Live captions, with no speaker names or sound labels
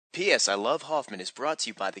P.S. I Love Hoffman is brought to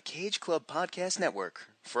you by the Cage Club Podcast Network.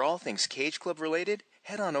 For all things Cage Club related,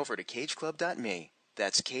 head on over to cageclub.me.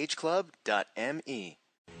 That's cageclub.me.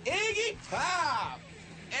 Iggy Pop!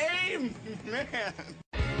 Amen!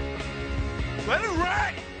 Let it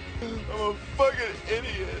ride! I'm a fucking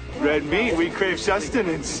idiot. Red meat, we crave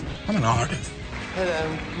sustenance. I'm an artist.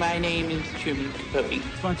 Hello, my name is Truman Capote.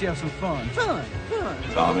 Why don't you have some fun?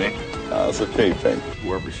 Tommy. It's a taping.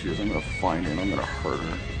 Whoever she is, I'm gonna find her and I'm gonna hurt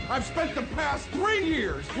her. I've spent the past 3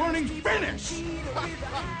 years learning Finnish!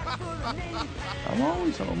 I'm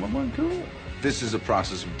always home. I'm on tour. This is a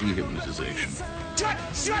process of dehypnotization. Shut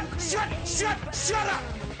up!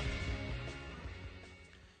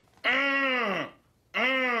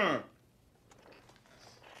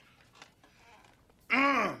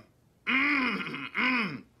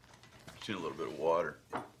 Just need a little bit of water.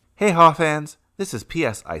 Hey Hoff fans, this is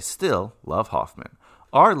P.S. I Still Love Hoffman,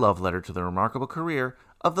 our love letter to the remarkable career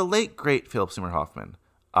of the late great Philip Seymour Hoffman.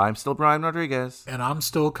 I'm still Brian Rodriguez. And I'm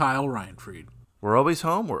still Kyle Reinfried. We're always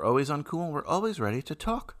home, we're always uncool, and we're always ready to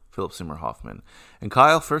talk Philip Seymour Hoffman. And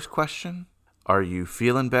Kyle, first question, are you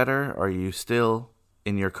feeling better? Are you still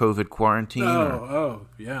in your COVID quarantine?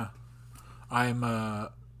 Yeah. I'm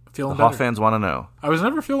feeling the better. Hoff fans want to know. I was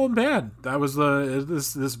never feeling bad. That was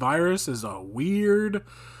this virus is a weird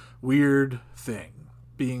thing.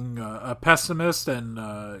 Being a pessimist and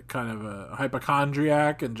kind of a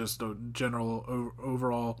hypochondriac and just a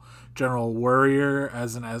overall general worrier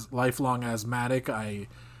as lifelong asthmatic, I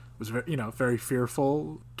was very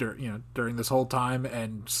fearful during this whole time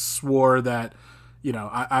and swore that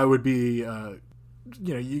I would be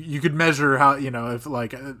you could measure how if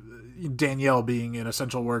like Danielle being an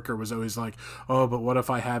essential worker was always like, oh, but what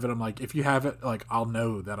if I have it? I'm like, if you have it, like I'll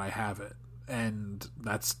know that I have it, and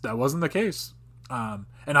that wasn't the case.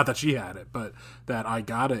 And not that she had it, but that I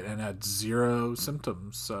got it and had zero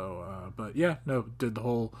symptoms. So, but yeah, no, did the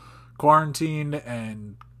whole quarantine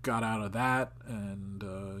and got out of that. And,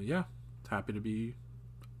 happy to be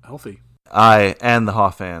healthy. I and the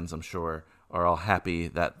Hoff fans, I'm sure, are all happy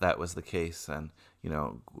that that was the case. And,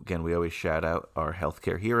 again, we always shout out our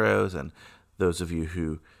healthcare heroes and those of you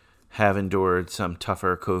who have endured some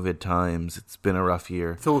tougher COVID times. It's been a rough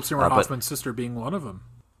year. Philip Seymour Hoffman's sister being one of them.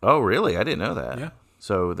 Oh, really? I didn't know that. Yeah.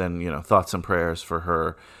 So then, thoughts and prayers for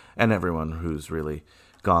her and everyone who's really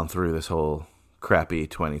gone through this whole crappy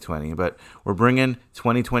 2020. But we're bringing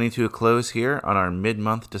 2020 to a close here on our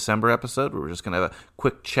mid-month December episode. We're just going to have a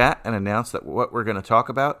quick chat and announce that what we're going to talk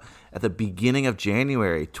about at the beginning of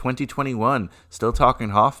January 2021. Still talking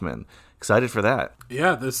Hoffman. Excited for that.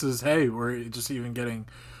 Yeah, we're just even getting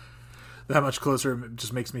that much closer. It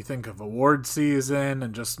just makes me think of award season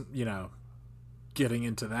and just, getting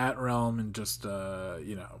into that realm and just the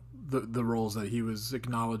roles that he was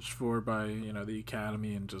acknowledged for by the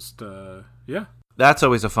Academy and just That's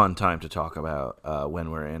always a fun time to talk about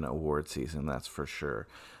when we're in award season, that's for sure.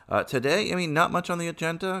 Today, not much on the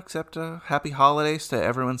agenda except happy holidays to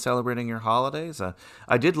everyone celebrating your holidays.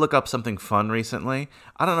 I did look up something fun recently.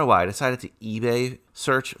 I don't know why. I decided to eBay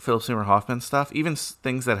search Philip Seymour Hoffman stuff, even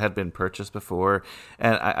things that had been purchased before,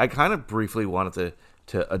 and I kind of briefly wanted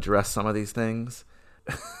to address some of these things.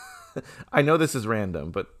 I know this is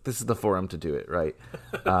random, but this is the forum to do it, right?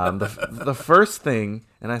 The first thing,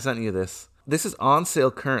 and I sent you this is on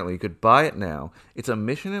sale currently. You could buy it now. It's a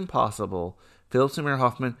Mission Impossible Philip Seymour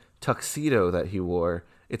Hoffman tuxedo that he wore.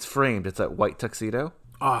 It's framed. It's that white tuxedo.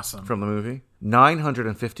 Awesome. From the movie.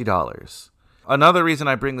 $950. Another reason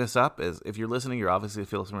I bring this up is if you're listening, you're obviously a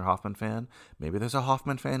Philip Seymour Hoffman fan. Maybe there's a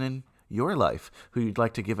Hoffman fan in your life who you'd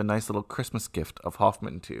like to give a nice little Christmas gift of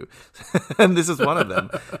Hoffman to. And this is one of them.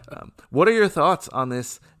 What are your thoughts on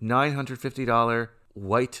this $950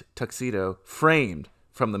 white tuxedo framed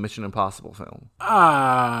from the Mission Impossible film?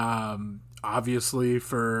 Obviously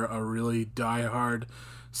for a really diehard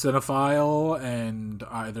cinephile, and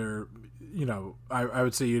either, I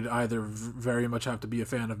would say you'd either very much have to be a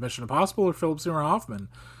fan of Mission Impossible or Philip Seymour Hoffman.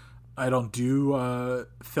 I don't do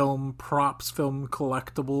film props, film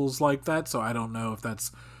collectibles like that, so I don't know if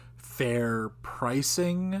that's fair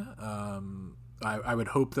pricing. I would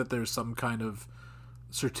hope that there's some kind of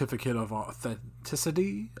certificate of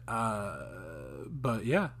authenticity. But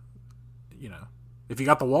yeah, if you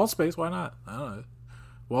got the wall space, why not? I don't know.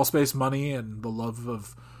 Wall space money and the love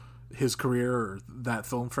of his career or that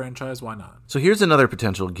film franchise, why not? So here's another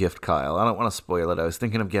potential gift, Kyle. I don't want to spoil it. I was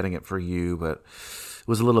thinking of getting it for you, but it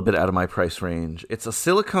was a little bit out of my price range. It's a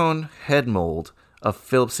silicone head mold of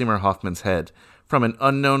Philip Seymour Hoffman's head from an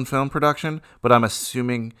unknown film production, but I'm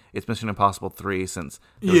assuming it's Mission Impossible 3 since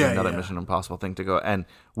there's another Mission Impossible thing to go, and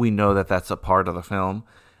we know that that's a part of the film.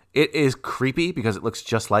 It is creepy because it looks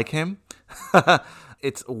just like him.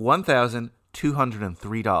 It's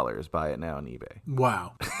 $1,203. Buy it now on eBay.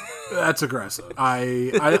 Wow. That's aggressive.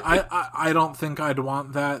 I don't think I'd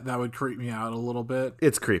want that. That would creep me out a little bit.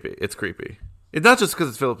 It's creepy. It's creepy. It's not just because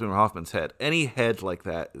it's Philip Seymour Hoffman's head. Any head like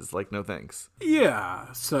that is like, no thanks. Yeah.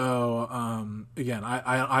 So, again,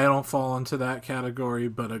 I don't fall into that category,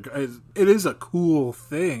 but it is a cool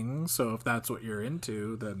thing. So if that's what you're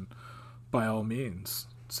into, then by all means,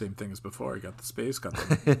 same thing as before. You got the space, got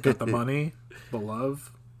the money, the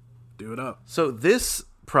love, do it up. So this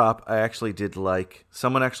prop I actually did like.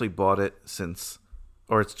 Someone actually bought it since,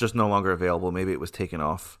 or it's just no longer available. Maybe it was taken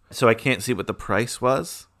off. So I can't see what the price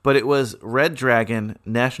was. But it was Red Dragon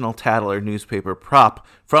National Tattler newspaper prop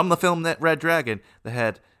from the film Red Dragon that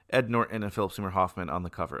had Ed Norton and Philip Seymour Hoffman on the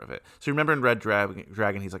cover of it. So you remember in Red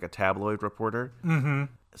Dragon, he's like a tabloid reporter? Mm-hmm.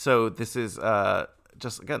 So this is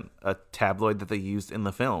just, again, a tabloid that they used in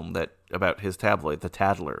the film about his tabloid, the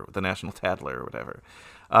Tattler, the National Tattler or whatever.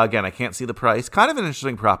 Again, I can't see the price. Kind of an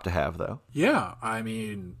interesting prop to have, though. Yeah, I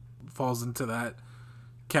mean, falls into that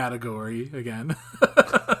category again.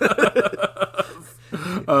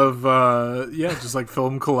 Of just like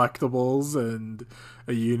film collectibles and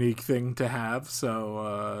a unique thing to have.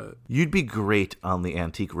 So you'd be great on the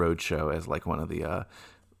Antique Roadshow as like one of the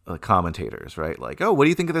commentators, right? Like, oh, what do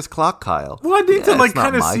you think of this clock, Kyle? Well, I need to like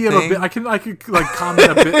kind of see it a bit. I could like comment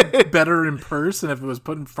a bit better in person if it was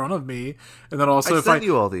put in front of me, and then also I sent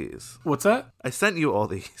you all these. What's that? I sent you all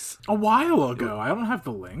these a while ago. I don't have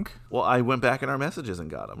the link. Well, I went back in our messages and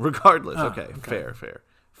got them. Regardless, okay.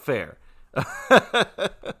 Fair.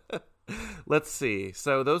 Let's see.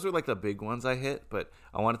 So those are like the big ones I hit, but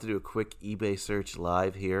I wanted to do a quick eBay search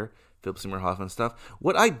live here. Philip Seymour Hoffman stuff.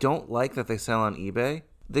 What I don't like that they sell on eBay,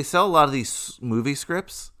 they sell a lot of these movie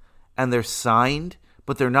scripts, and they're signed,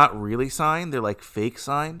 but they're not really signed. They're like fake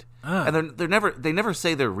signed, and they never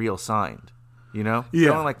say they're real signed. You know,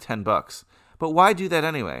 they're only like $10. But why do that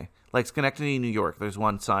anyway? Like Schenectady, New York, there's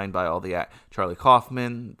one signed by all the Charlie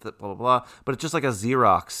Kaufman, blah, blah, blah. But it's just like a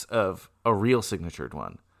Xerox of a real signatured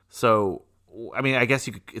one. So, I mean, I guess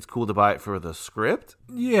it's cool to buy it for the script.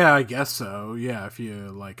 Yeah, I guess so. Yeah, if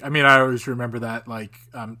you like, I mean, I always remember that. Like,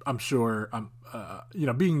 I'm sure,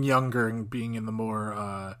 being younger and being in the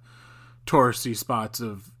more touristy spots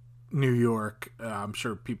of New York, I'm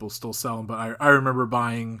sure people still sell them. But I remember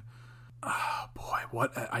buying. Oh, boy,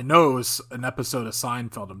 what I know it was an episode of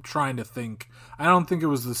Seinfeld. I'm trying to think. I don't think it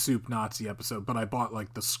was the Soup Nazi episode, but I bought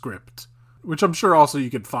like the script, which I'm sure also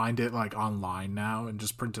you could find it like online now and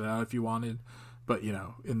just print it out if you wanted. But in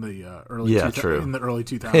the in the early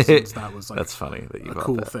 2000s, that was like that's funny that you a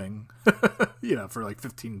cool thing. For like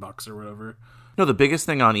 $15 or whatever. No, the biggest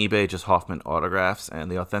thing on eBay just Hoffman autographs,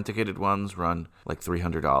 and the authenticated ones run like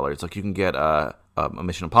 $300. Like you can get a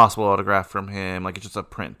Mission Impossible autograph from him. Like it's just a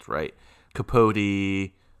print, right?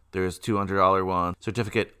 Capote, there's $200 one.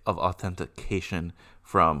 Certificate of authentication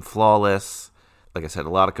from Flawless. Like I said, a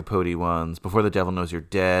lot of Capote ones. Before the Devil Knows You're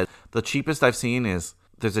Dead. The cheapest I've seen is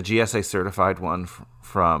there's a GSA certified one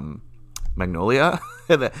from Magnolia.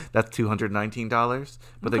 That's $219,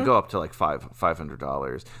 but they go up to like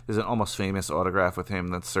 $500. There's an Almost Famous autograph with him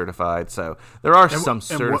that's certified. So there are some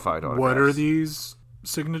certified autographs. What are these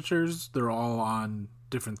signatures? They're all on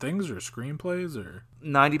different things or screenplays, or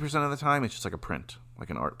 90% of the time it's just like a print, like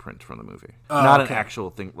an art print from the movie, not an actual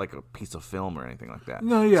thing like a piece of film or anything like that.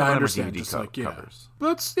 No, yeah, I understand. Just covers.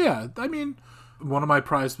 That's I mean, one of my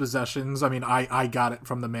prized possessions. I mean, I got it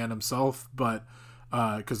from the man himself, but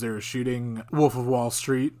because they were shooting Wolf of Wall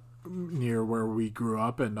Street near where we grew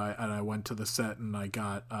up, and I went to the set and I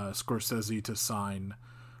got Scorsese to sign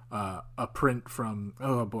a print from,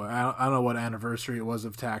 oh boy, I don't know what anniversary it was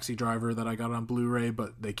of Taxi Driver that I got on Blu-ray,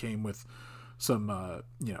 but they came with some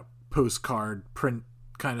postcard print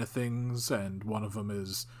kind of things, and one of them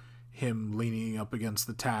is him leaning up against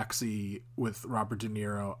the taxi with Robert De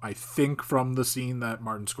Niro, I think from the scene that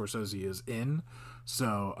Martin Scorsese is in.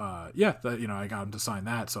 So I got him to sign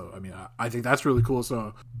that. So I mean, I think that's really cool.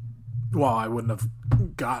 So while I wouldn't have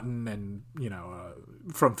gotten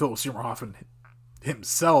from Philip Seymour Hoffman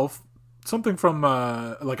himself something from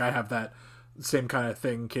like I have that same kind of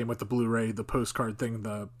thing came with the Blu-ray, the postcard thing,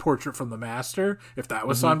 the Portrait from the Master. If that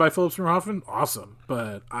was signed by Philip Seymour Hoffman, awesome.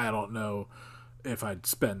 But I don't know if I'd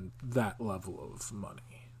spend that level of money.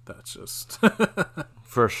 That's just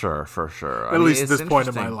for sure. At least at this point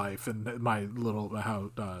in my life and my little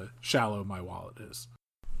how shallow my wallet is.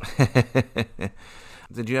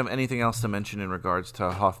 Did you have anything else to mention in regards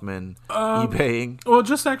to Hoffman eBaying? Well,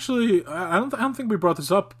 just actually, I don't think we brought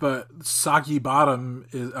this up, but Soggy Bottom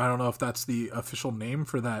is, I don't know if that's the official name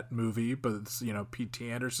for that movie, but it's,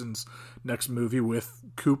 P.T. Anderson's next movie with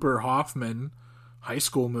Cooper Hoffman, high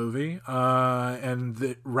school movie, and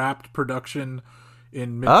it wrapped production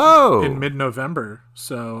in mid-November.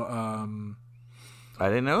 So, I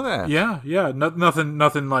didn't know that. Yeah.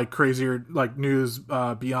 Nothing like crazier like news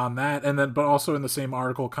beyond that. And then, but also in the same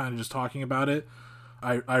article, kind of just talking about it,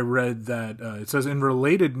 I read that it says in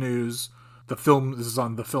related news, this is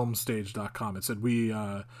on thefilmstage.com. It said we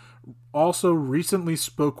also recently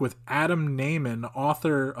spoke with Adam Naiman,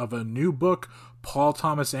 author of a new book, Paul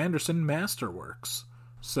Thomas Anderson Masterworks.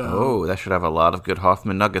 So, that should have a lot of good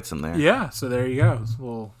Hoffman nuggets in there. Yeah. So there you go. It's a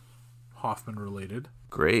little Hoffman related.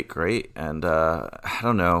 Great. And I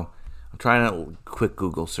don't know. I'm trying to quick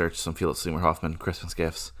Google search some Felix Seymour Hoffman Christmas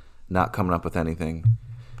gifts. Not coming up with anything.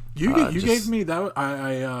 You gave me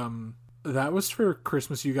that. That was for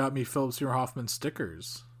Christmas. You got me Philip Seymour Hoffman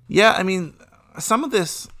stickers. Yeah, I mean, some of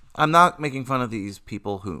this, I'm not making fun of these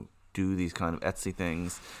people who do these kind of Etsy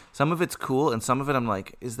things. Some of it's cool, and some of it I'm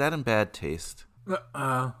like, is that in bad taste?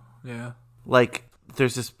 Yeah. Like,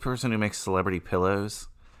 there's this person who makes celebrity pillows,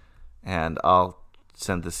 and I'll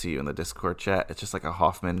send this to you in the Discord chat. It's just like a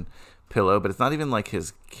Hoffman pillow, but it's not even like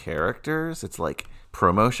his characters. It's like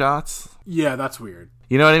promo shots. Yeah, that's weird.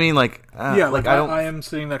 You know what I mean? Like, I am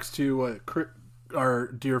sitting next to what our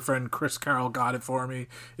dear friend Chris Carroll got it for me.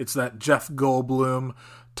 It's that Jeff Goldblum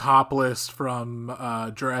topless from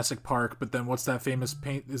Jurassic Park. But then what's that famous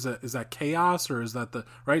paint? Is that Chaos, or is that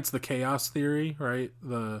it's the Chaos Theory, right?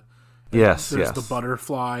 There's the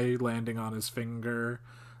butterfly landing on his finger.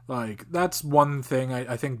 Like, that's one thing.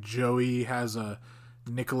 I think Joey has a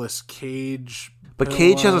Nicolas Cage. But pillow.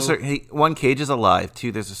 Cage has a certain... One, Cage is alive.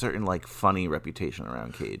 Two, there's a certain, funny reputation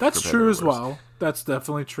around Cage. That's true as well. That's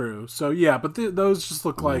definitely true. So, yeah, but those just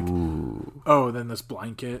look like... Ooh. Oh, then this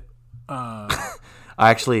blanket. I'm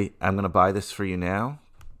going to buy this for you now,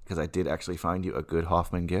 because I did actually find you a good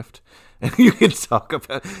Hoffman gift. And you could talk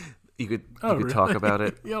about... You could talk about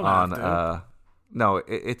it on... No,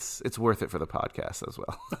 it's worth it for the podcast as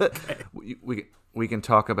well. Okay. we can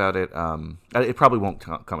talk about it. It probably won't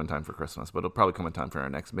come in time for Christmas, but it'll probably come in time for our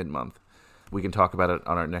next mid-month. We can talk about it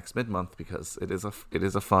on our next mid-month because it is a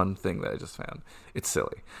fun thing that I just found. It's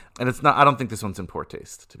silly, and it's not. I don't think this one's in poor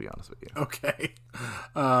taste, to be honest with you. Okay.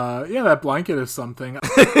 Yeah, that blanket is something.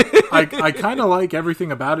 I kind of like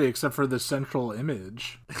everything about it except for the central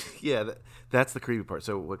image. Yeah. That's the creepy part.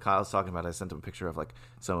 So what Kyle's talking about, I sent him a picture of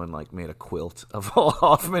someone made a quilt of all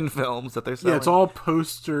Hoffman films that they're selling. Yeah, it's all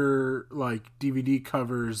poster DVD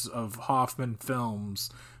covers of Hoffman films,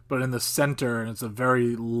 but in the center, and it's a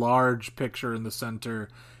very large picture in the center,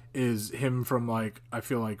 is him from I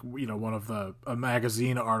feel like one of a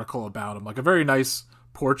magazine article about him, a very nice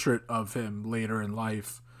portrait of him later in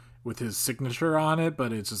life with his signature on it.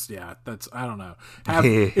 But it's just that's I don't know.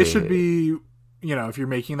 It should be. If you're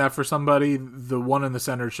making that for somebody, the one in the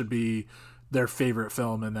center should be their favorite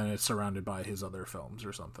film, and then it's surrounded by his other films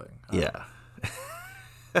or something. Yeah.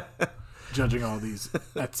 Judging all these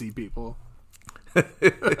Etsy people.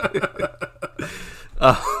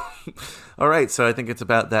 All right, so I think it's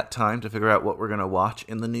about that time to figure out what we're going to watch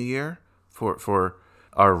in the new year for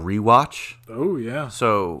our rewatch. Oh, yeah.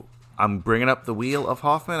 So... I'm bringing up the wheel of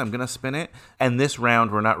Hoffman. I'm going to spin it. And this round,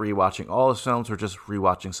 we're not rewatching all his films. We're just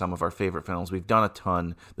rewatching some of our favorite films. We've done a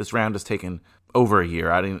ton. This round has taken over a year.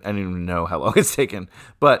 I didn't even know how long it's taken.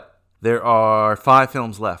 But there are 5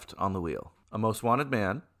 films left on the wheel. A Most Wanted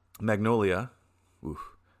Man, Magnolia,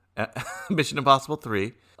 Mission Impossible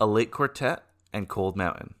 3, A Late Quartet, and Cold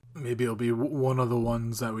Mountain. Maybe it'll be one of the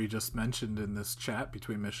ones that we just mentioned in this chat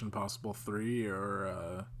between Mission Impossible 3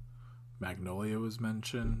 or... Magnolia was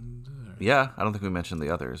mentioned. Yeah, I don't think we mentioned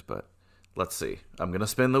the others, but let's see. I'm going to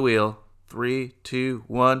spin the wheel. 3, 2,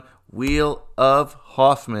 1. Wheel of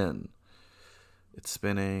Hoffman. It's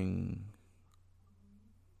spinning.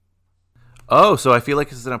 Oh, so I feel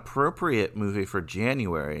like this is an appropriate movie for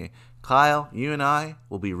January. Kyle, you and I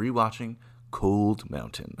will be rewatching Cold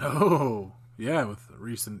Mountain. Oh, yeah, with the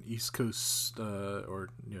recent East Coast or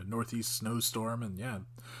Northeast snowstorm, and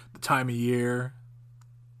the time of year.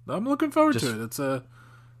 I'm looking forward to it.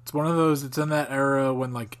 It's one of those. It's in that era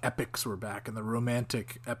when epics were back, and the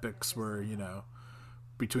romantic epics were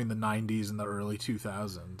between the 90s and the early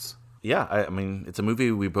 2000s. Yeah, I mean, it's a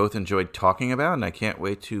movie we both enjoyed talking about, and I can't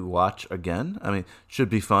wait to watch again. I mean, should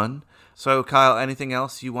be fun. So, Kyle, anything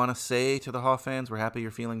else you want to say to the Hoff fans? We're happy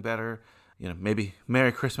you're feeling better. Maybe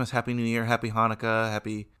Merry Christmas, Happy New Year, Happy Hanukkah,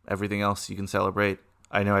 happy everything else you can celebrate.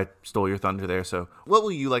 I know I stole your thunder there, so what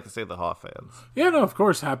will you like to say to the Hoff fans? Yeah, no, of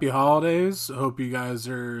course. Happy holidays. Hope you guys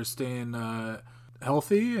are staying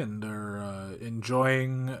healthy and are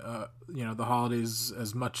enjoying the holidays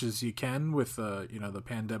as much as you can with the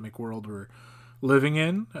pandemic world we're living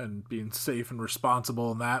in, and being safe and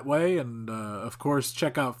responsible in that way. And of course,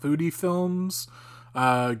 check out Foodie Films.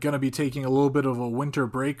 Gonna be taking a little bit of a winter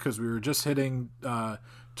break because we were just hitting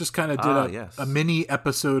just kind of did a mini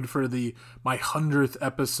episode for my 100th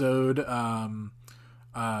episode.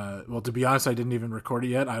 Well, to be honest, I didn't even record it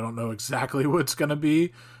yet. I don't know exactly what it's gonna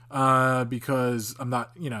be because I'm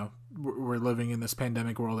not, we're living in this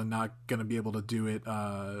pandemic world and not gonna be able to do it,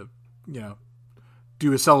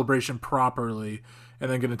 do a celebration properly, and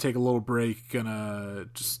then gonna take a little break, gonna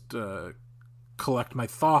just collect my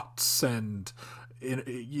thoughts and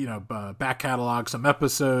back catalog some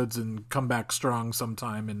episodes and come back strong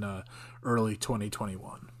sometime in early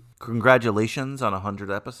 2021. Congratulations on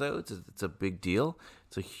 100 episodes. It's a big deal.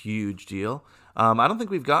 It's a huge deal. I don't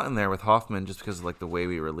think we've gotten there with Hoffman just because of like the way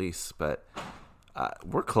we release, but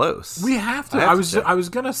we're close. We have to. I was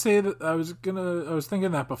gonna say that. I was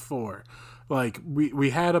thinking that before. Like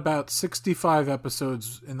we had about 65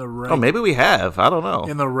 episodes in the Oh, maybe we have. I don't know.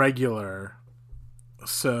 In the regular.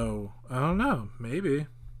 So I don't know. Maybe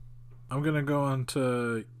I'm gonna go on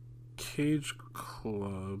to Cage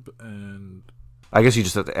Club and. I guess you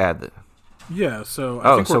just have to add that. Yeah.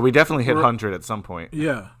 So. So we definitely hit 100 at some point.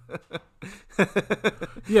 Yeah.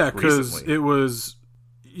 Yeah, because it was.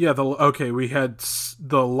 Yeah. We had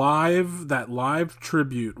the live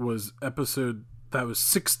tribute was episode that was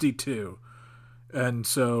 62. And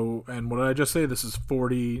what did I just say? This is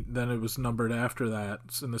 40. Then it was numbered after that,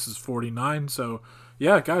 and this is 49. So,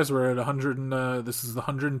 yeah, guys, we're at 100, and this is the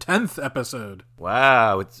 110th episode.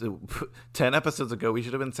 Wow, it's 10 episodes ago. We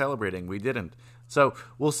should have been celebrating. We didn't. So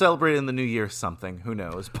we'll celebrate in the new year something. Who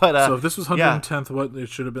knows? But so if this was 110th, what it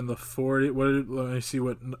should have been the 40. Let me see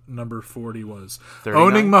what number 40 was. 39?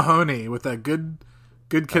 Owning Mahoney with that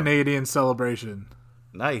good Canadian celebration.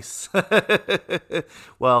 Nice.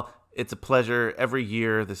 Well. It's a pleasure every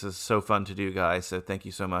year. This is so fun to do, guys. So thank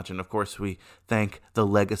you so much. And of course, we thank the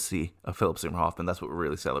legacy of Philip Seymour Hoffman. That's what we're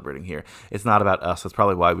really celebrating here. It's not about us. That's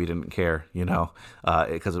probably why we didn't care,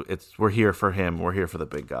 because we're here for him. We're here for the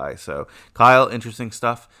big guy. So Kyle, interesting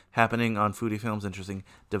stuff happening on Foodie Films, interesting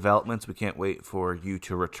developments. We can't wait for you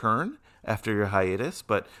to return after your hiatus,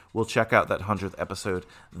 but we'll check out that 100th episode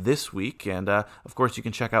this week. And of course, you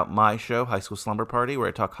can check out my show, High School Slumber Party, where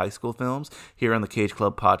I talk high school films here on the Cage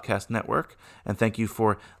Club Podcast Network. And thank you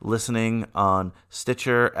for listening on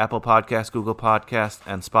Stitcher, Apple Podcasts, Google Podcasts,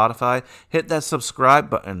 and Spotify. Hit that subscribe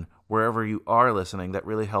button wherever you are listening. That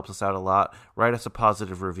really helps us out a lot. Write us a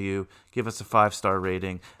positive review, give us a 5-star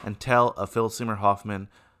rating, and tell a Philip Seymour Hoffman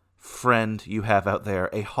friend you have out there,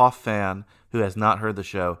 a Hoff fan who has not heard the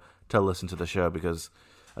show, to listen to the show, because,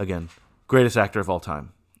 again, greatest actor of all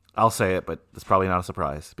time. I'll say it, but it's probably not a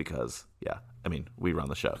surprise because, we run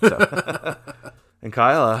the show. So. And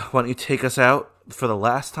Kyle, why don't you take us out for the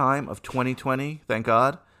last time of 2020? Thank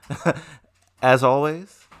God. As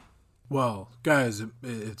always. Well, guys,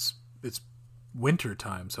 it's winter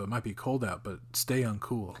time, so it might be cold out, but stay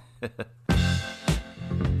uncool.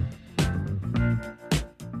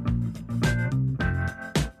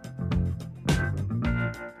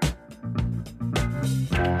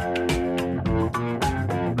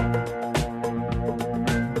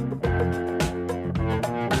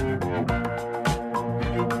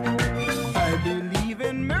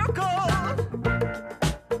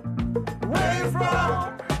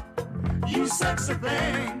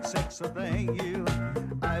 Sexy thing, you.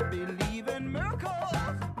 I believe in miracles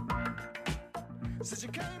since you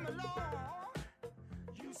came along.